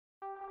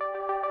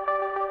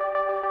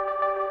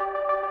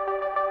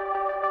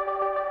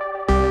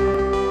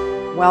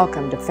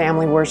Welcome to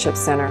Family Worship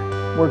Center.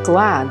 We're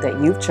glad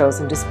that you've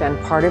chosen to spend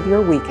part of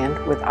your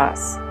weekend with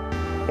us.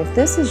 If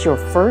this is your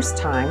first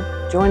time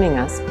joining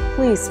us,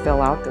 please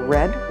fill out the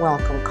red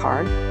welcome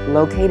card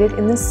located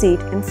in the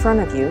seat in front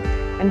of you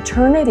and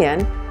turn it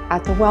in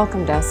at the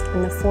welcome desk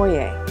in the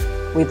foyer.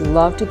 We'd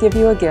love to give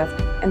you a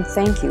gift and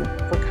thank you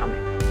for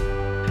coming.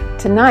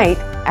 Tonight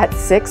at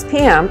 6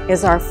 p.m.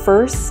 is our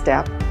First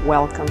Step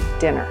Welcome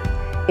Dinner.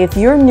 If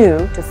you're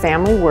new to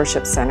Family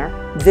Worship Center,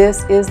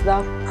 this is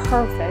the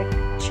perfect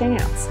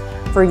chance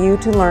for you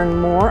to learn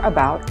more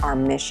about our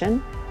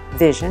mission,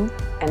 vision,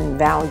 and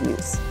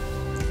values.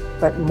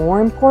 But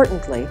more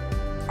importantly,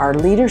 our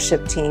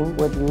leadership team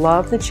would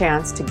love the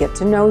chance to get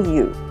to know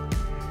you.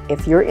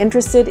 If you're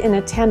interested in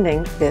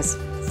attending this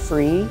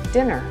free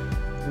dinner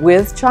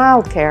with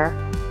childcare,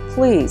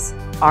 please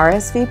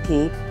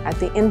RSVP at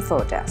the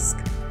info desk.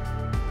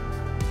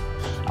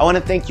 I want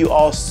to thank you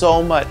all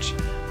so much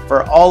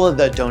for all of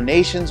the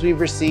donations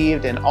we've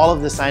received and all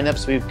of the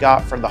signups we've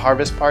got for the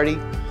Harvest Party,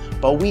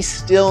 but we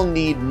still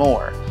need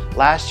more.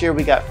 Last year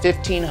we got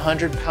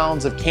 1,500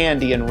 pounds of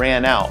candy and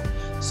ran out,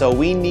 so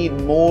we need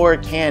more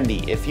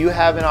candy. If you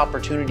have an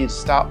opportunity to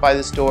stop by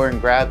the store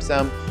and grab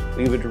some,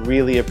 we would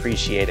really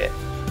appreciate it.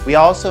 We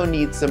also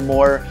need some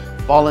more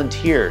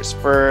volunteers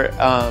for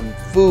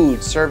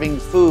food, serving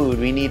food.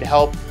 We need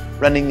help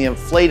running the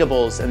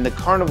inflatables and the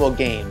carnival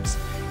games.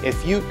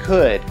 If you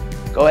could,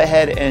 go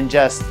ahead and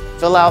just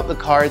fill out the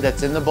card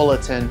that's in the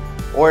bulletin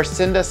or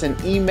send us an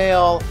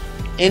email.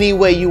 Any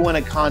way you want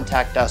to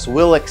contact us,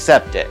 we'll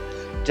accept it.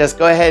 Just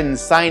go ahead and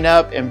sign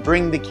up and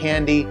bring the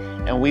candy,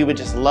 and we would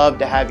just love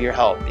to have your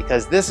help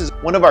because this is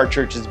one of our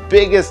church's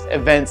biggest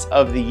events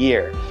of the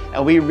year,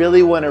 and we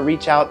really want to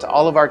reach out to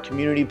all of our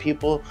community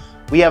people.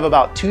 We have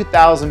about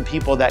 2,000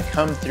 people that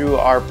come through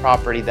our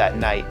property that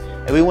night,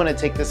 and we want to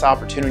take this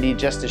opportunity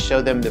just to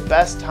show them the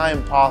best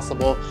time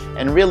possible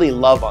and really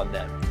love on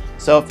them.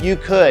 So if you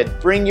could,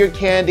 bring your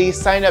candy,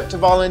 sign up to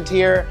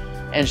volunteer,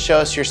 and show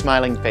us your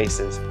smiling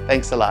faces.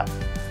 Thanks a lot.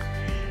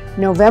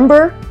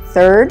 November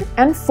 3rd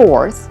and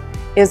 4th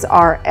is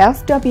our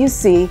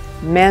FWC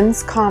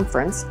Men's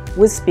Conference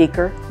with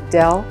speaker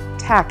Del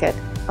Tackett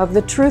of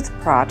the Truth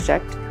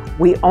Project.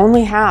 We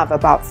only have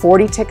about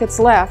 40 tickets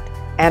left,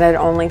 and at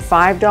only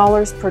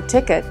 $5 per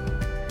ticket,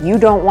 you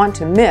don't want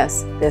to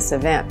miss this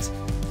event.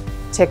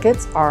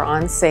 Tickets are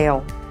on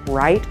sale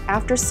right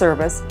after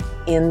service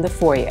in the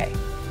foyer.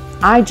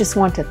 I just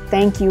want to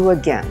thank you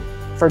again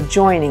for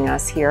joining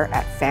us here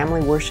at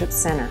Family Worship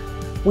Center.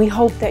 We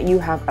hope that you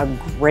have a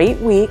great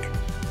week.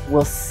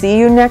 We'll see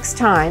you next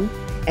time,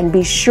 and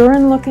be sure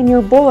and look in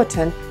your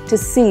bulletin to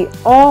see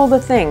all the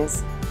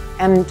things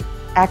and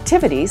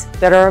activities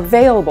that are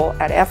available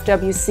at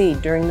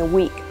FWC during the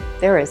week.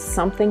 There is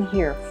something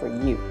here for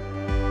you.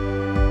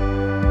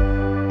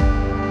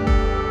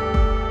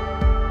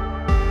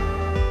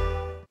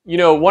 You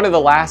know, one of the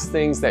last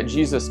things that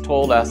Jesus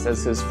told us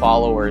as his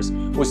followers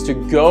was to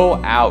go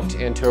out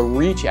and to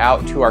reach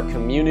out to our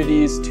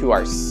communities, to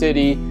our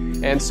city.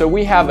 And so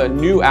we have a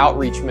new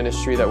outreach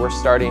ministry that we're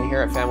starting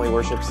here at Family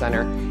Worship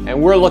Center,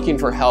 and we're looking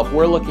for help.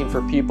 We're looking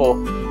for people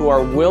who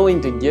are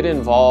willing to get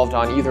involved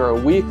on either a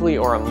weekly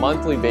or a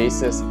monthly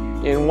basis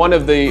in one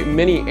of the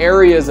many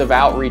areas of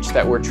outreach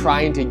that we're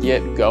trying to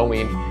get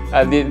going.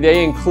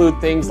 They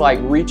include things like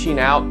reaching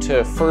out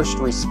to first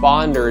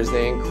responders.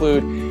 They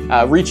include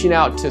reaching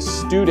out to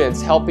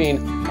students,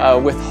 helping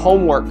with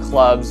homework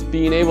clubs,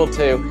 being able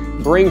to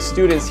bring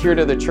students here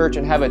to the church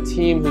and have a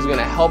team who's going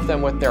to help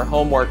them with their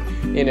homework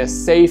in a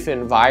safe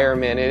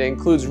environment. It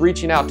includes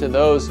reaching out to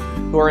those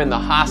who are in the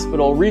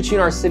hospital, reaching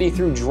our city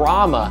through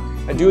drama,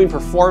 doing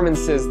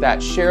performances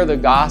that share the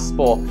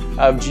gospel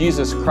of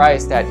Jesus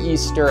Christ at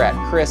Easter, at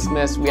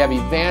Christmas. We have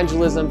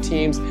evangelism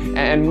teams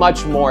and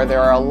much more.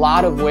 There are a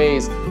lot of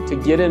ways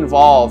to get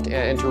involved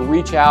and to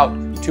reach out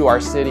to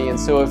our city. And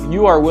so if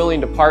you are willing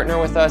to partner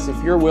with us,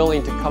 if you're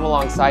willing to come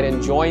alongside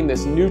and join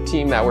this new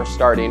team that we're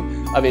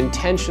starting of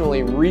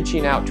intentionally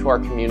reaching out to our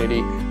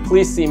community,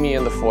 please see me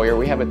in the foyer.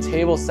 We have a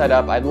table set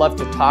up. I'd love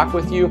to talk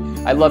with you.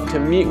 I'd love to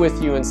meet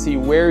with you and see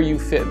where you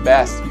fit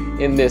best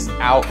in this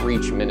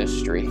outreach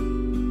ministry.